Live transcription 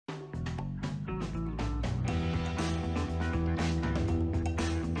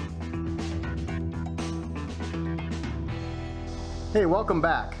Hey, welcome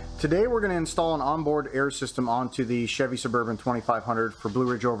back. Today we're going to install an onboard air system onto the Chevy Suburban 2500 for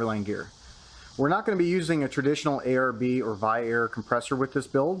Blue Ridge Overland gear. We're not going to be using a traditional ARB or ViAir compressor with this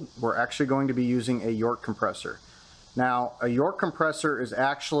build. We're actually going to be using a York compressor. Now, a York compressor is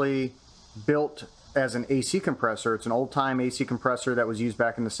actually built as an AC compressor. It's an old-time AC compressor that was used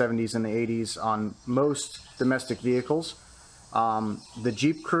back in the 70s and the 80s on most domestic vehicles. The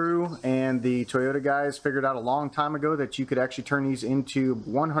Jeep crew and the Toyota guys figured out a long time ago that you could actually turn these into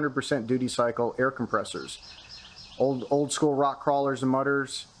 100% duty cycle air compressors. Old school rock crawlers and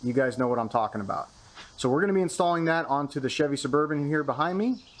mudders, you guys know what I'm talking about. So we're going to be installing that onto the Chevy Suburban here behind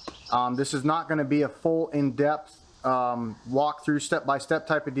me. This is not going to be a full in-depth walk-through step-by-step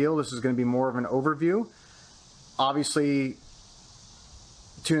type of deal. This is going to be more of an overview. Obviously,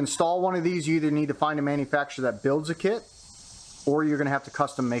 to install one of these, you either need to find a manufacturer that builds a kit, or you're going to have to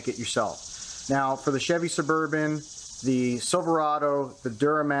custom make it yourself. Now, for the Chevy Suburban, the Silverado, the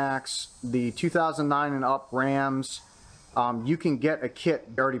Duramax, the 2009 and up Rams, you can get a kit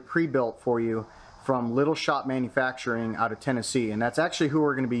already pre-built for you from Little Shop Manufacturing out of Tennessee, and that's actually who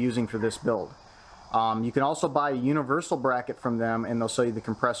we're going to be using for this build. You can also buy a universal bracket from them, and they'll sell you the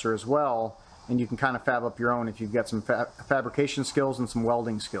compressor as well, and you can kind of fab up your own if you've got some fabrication skills and some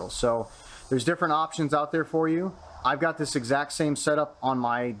welding skills. So there's different options out there for you. I've got this exact same setup on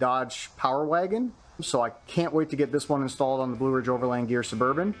my Dodge Power Wagon, so I can't wait to get this one installed on the Blue Ridge Overland Gear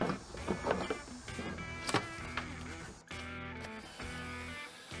Suburban.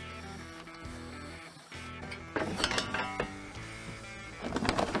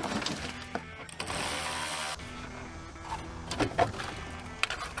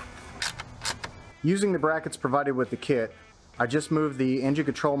 Using the brackets provided with the kit, I just moved the engine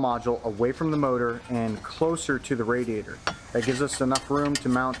control module away from the motor and closer to the radiator. That gives us enough room to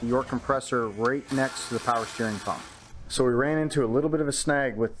mount the York compressor right next to the power steering pump. So we ran into a little bit of a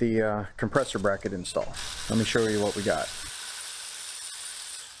snag with the compressor bracket install. Let me show you what we got.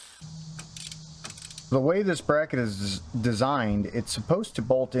 The way this bracket is designed, it's supposed to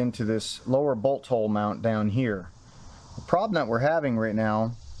bolt into this lower bolt hole mount down here. The problem that we're having right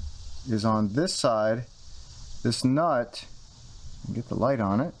now is on this side, this nut, get the light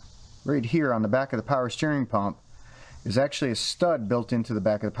on it, right here on the back of the power steering pump is actually a stud built into the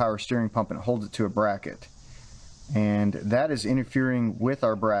back of the power steering pump and it holds it to a bracket. And that is interfering with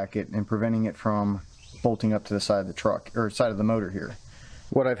our bracket and preventing it from bolting up to the side of the truck, or side of the motor here.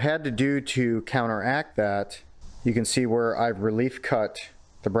 What I've had to do to counteract that, you can see where I've relief cut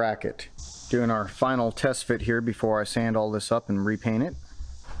the bracket. Doing our final test fit here before I sand all this up and repaint it.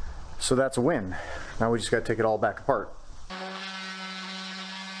 So that's a win. Now we just got to take it all back apart.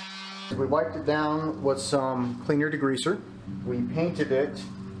 We wiped it down with some cleaner degreaser. We painted it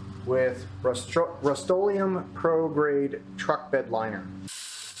with Rust-Oleum Pro Grade truck bed liner.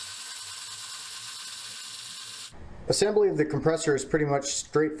 Assembly of the compressor is pretty much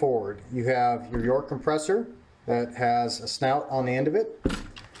straightforward. You have your York compressor that has a snout on the end of it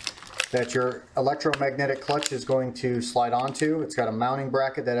that your electromagnetic clutch is going to slide onto. It's got a mounting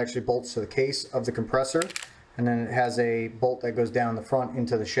bracket that actually bolts to the case of the compressor, and then it has a bolt that goes down the front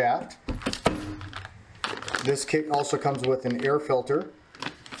into the shaft. This kit also comes with an air filter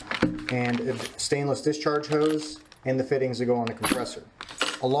and a stainless discharge hose and the fittings that go on the compressor.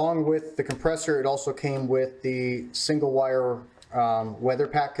 Along with the compressor, it also came with the single wire weather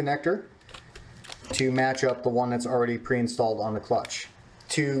pack connector to match up the one that's already pre-installed on the clutch.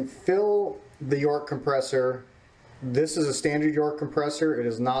 To fill the York compressor, this is a standard York compressor. It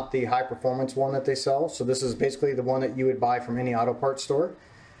is not the high performance one that they sell. So this is basically the one that you would buy from any auto parts store.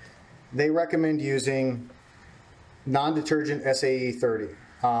 They recommend using non-detergent SAE 30.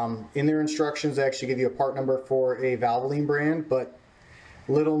 In their instructions, they actually give you a part number for a Valvoline brand, but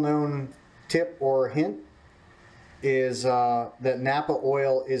little known tip or hint is that Napa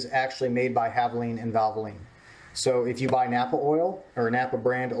oil is actually made by Valvoline and Valvoline. So if you buy Napa oil or Napa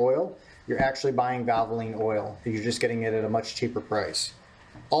brand oil, you're actually buying Valvoline oil. You're just getting it at a much cheaper price.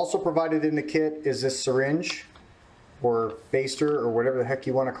 Also provided in the kit is this syringe or baster or whatever the heck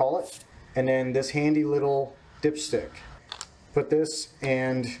you want to call it. And then this handy little dipstick. Put this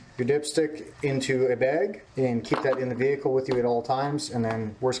and your dipstick into a bag and keep that in the vehicle with you at all times. And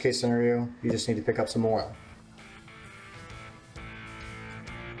then worst case scenario, you just need to pick up some oil.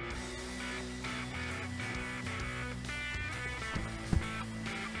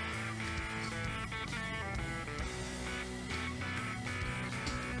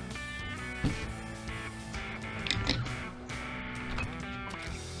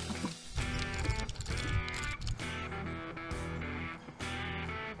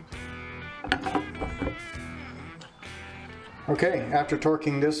 Okay, after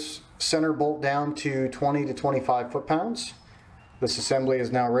torquing this center bolt down to 20 to 25 foot-pounds, this assembly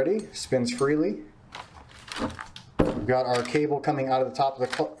is now ready, spins freely. We've got our cable coming out of the top of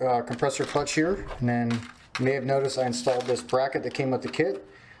the compressor clutch here, and then you may have noticed I installed this bracket that came with the kit.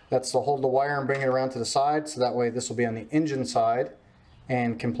 That's to hold the wire and bring it around to the side, so that way this will be on the engine side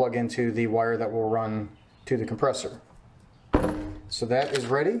and can plug into the wire that will run to the compressor. So that is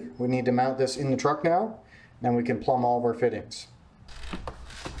ready. We need to mount this in the truck now, then we can plumb all of our fittings.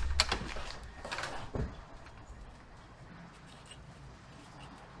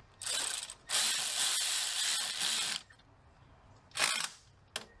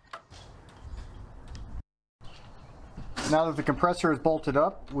 Now that the compressor is bolted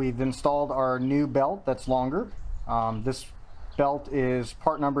up, we've installed our new belt that's longer. This belt is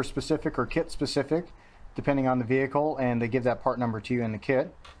part number specific or kit specific, depending on the vehicle, and they give that part number to you in the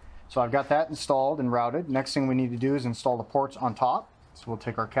kit. So I've got that installed and routed. Next thing we need to do is install the ports on top. So we'll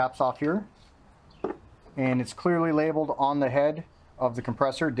take our caps off here. And it's clearly labeled on the head of the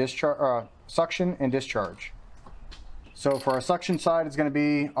compressor, suction and discharge. So for our suction side, it's going to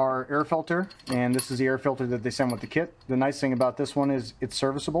be our air filter, and this is the air filter that they send with the kit. The nice thing about this one is it's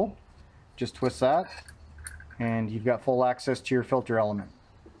serviceable. Just twist that, and you've got full access to your filter element.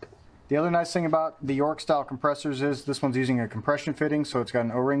 The other nice thing about the York style compressors is this one's using a compression fitting, so it's got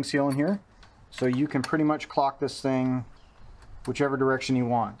an O-ring seal in here. So you can pretty much clock this thing whichever direction you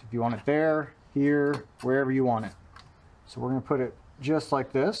want. If you want it there, here, wherever you want it. So we're going to put it just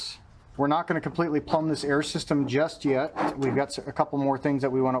like this. We're not going to completely plumb this air system just yet. We've got a couple more things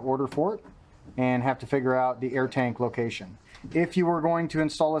that we want to order for it and have to figure out the air tank location. If you were going to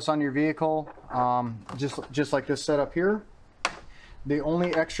install this on your vehicle, just like this setup here, the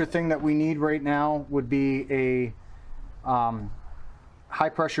only extra thing that we need right now would be a high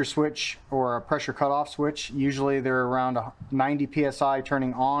pressure switch or a pressure cutoff switch. Usually they're around 90 psi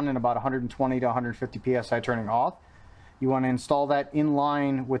turning on and about 120 to 150 psi turning off. You want to install that in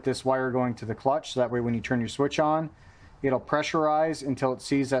line with this wire going to the clutch, so that way when you turn your switch on, it'll pressurize until it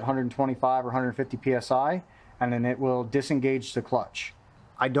sees that 125 or 150 psi, and then it will disengage the clutch.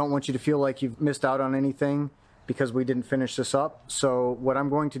 I don't want you to feel like you've missed out on anything because we didn't finish this up. So what I'm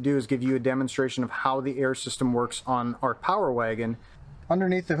going to do is give you a demonstration of how the air system works on our Power Wagon.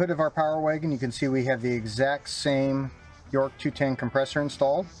 Underneath the hood of our Power Wagon, you can see we have the exact same York 210 compressor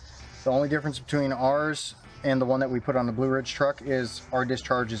installed. The only difference between ours and the one that we put on the Blue Ridge truck is our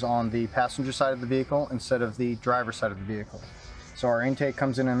discharge is on the passenger side of the vehicle instead of the driver's side of the vehicle. So our intake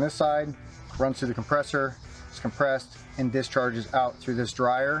comes in on this side, runs through the compressor, is compressed, and discharges out through this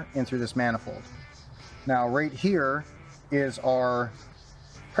dryer and through this manifold. Now right here is our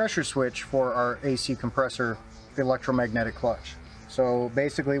pressure switch for our AC compressor electromagnetic clutch. So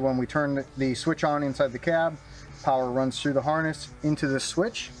basically when we turn the switch on inside the cab, power runs through the harness into this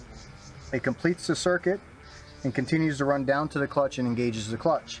switch. It completes the circuit and continues to run down to the clutch and engages the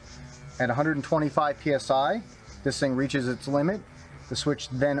clutch. At 125 psi, this thing reaches its limit. The switch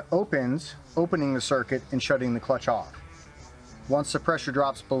then opens, opening the circuit and shutting the clutch off. Once the pressure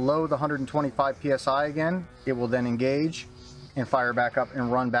drops below the 125 psi again, it will then engage and fire back up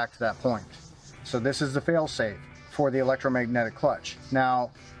and run back to that point. So this is the fail-safe for the electromagnetic clutch.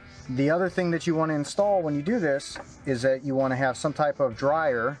 Now, the other thing that you want to install when you do this is that you want to have some type of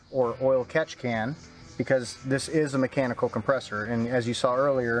dryer or oil catch can, because this is a mechanical compressor, and as you saw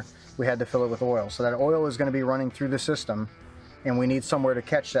earlier, we had to fill it with oil. So that oil is going to be running through the system, and we need somewhere to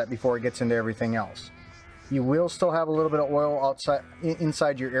catch that before it gets into everything else. You will still have a little bit of oil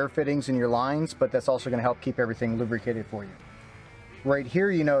inside your air fittings and your lines, but that's also going to help keep everything lubricated for you. Right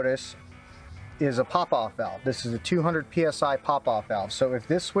here you notice is a pop-off valve. This is a 200 psi pop-off valve. So if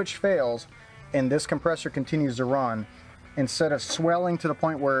this switch fails and this compressor continues to run, instead of swelling to the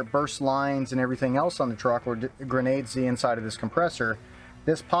point where it bursts lines and everything else on the truck or grenades the inside of this compressor,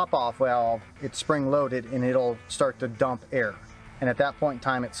 this pop-off valve, it's spring-loaded and it'll start to dump air. And at that point in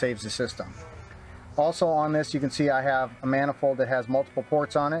time, it saves the system. Also on this, you can see I have a manifold that has multiple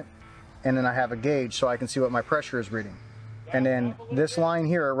ports on it, and then I have a gauge so I can see what my pressure is reading. And then this line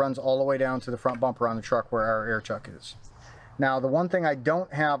here runs all the way down to the front bumper on the truck where our air chuck is. Now, the one thing I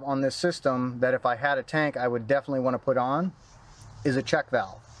don't have on this system that if I had a tank I would definitely want to put on is a check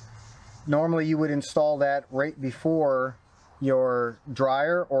valve. Normally you would install that right before your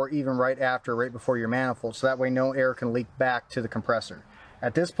dryer or even right after, right before your manifold, so that way no air can leak back to the compressor.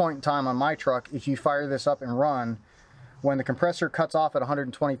 At this point in time on my truck, if you fire this up and run, when the compressor cuts off at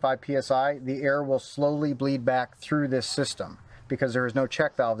 125 psi, the air will slowly bleed back through this system because there is no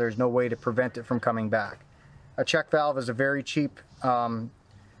check valve. There's no way to prevent it from coming back. A check valve is a very cheap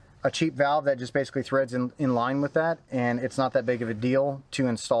a cheap valve that just basically threads in line with that, and it's not that big of a deal to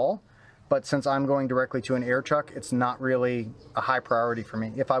install. But since I'm going directly to an air chuck, it's not really a high priority for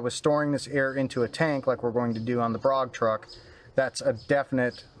me. If I was storing this air into a tank like we're going to do on the Brog truck, that's a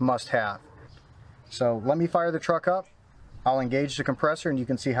definite must-have. So let me fire the truck up. I'll engage the compressor and you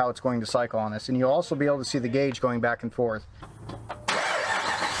can see how it's going to cycle on this. And you'll also be able to see the gauge going back and forth.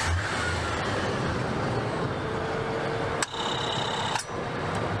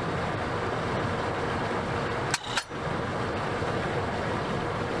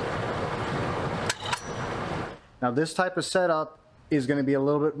 Now this type of setup is going to be a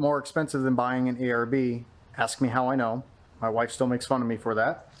little bit more expensive than buying an ARB. Ask me how I know. My wife still makes fun of me for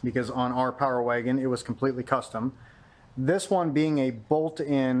that because on our Power Wagon it was completely custom. This one being a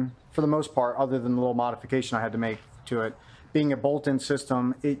bolt-in, for the most part, other than the little modification I had to make to it, being a bolt-in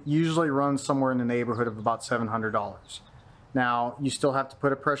system, it usually runs somewhere in the neighborhood of about $700. Now you still have to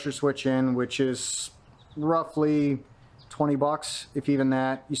put a pressure switch in, which is roughly 20 bucks, if even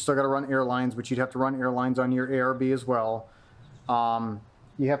that. You still got to run air lines, but you'd have to run air lines on your ARB as well.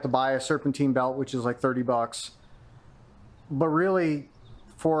 You have to buy a serpentine belt, which is like 30 bucks. But really,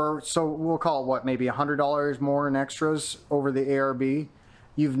 so we'll call it what, maybe $100 more in extras over the ARB.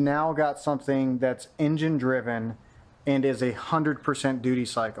 You've now got something that's engine driven and is 100% duty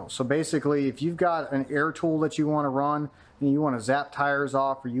cycle. So basically, if you've got an air tool that you want to run and you want to zap tires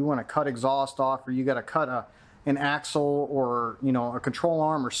off, or you want to cut exhaust off, or you got to cut an axle, or a control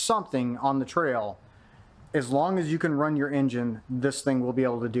arm or something on the trail, as long as you can run your engine, this thing will be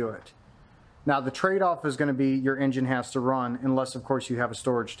able to do it. Now the trade-off is going to be your engine has to run, unless of course you have a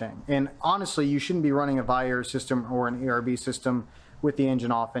storage tank. And honestly, you shouldn't be running a ViAir system or an ARB system with the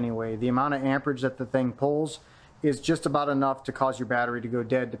engine off anyway. The amount of amperage that the thing pulls is just about enough to cause your battery to go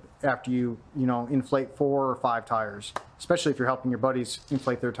dead after you inflate 4 or 5 tires, especially if you're helping your buddies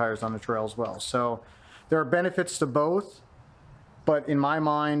inflate their tires on the trail as well. So there are benefits to both, but in my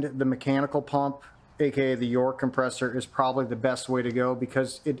mind, the mechanical pump, aka the York compressor, is probably the best way to go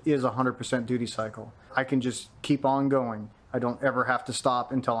because it is 100% duty cycle. I can just keep on going. I don't ever have to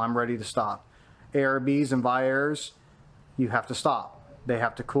stop until I'm ready to stop. ARBs and ViAirs, you have to stop. They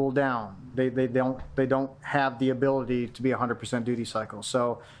have to cool down. They don't have the ability to be 100% duty cycle.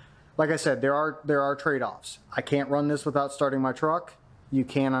 So, like I said, there are trade-offs. I can't run this without starting my truck. You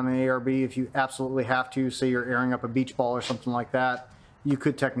can on an ARB if you absolutely have to. Say you're airing up a beach ball or something like that, you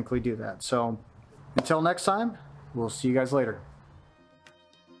could technically do that. So until next time, we'll see you guys later.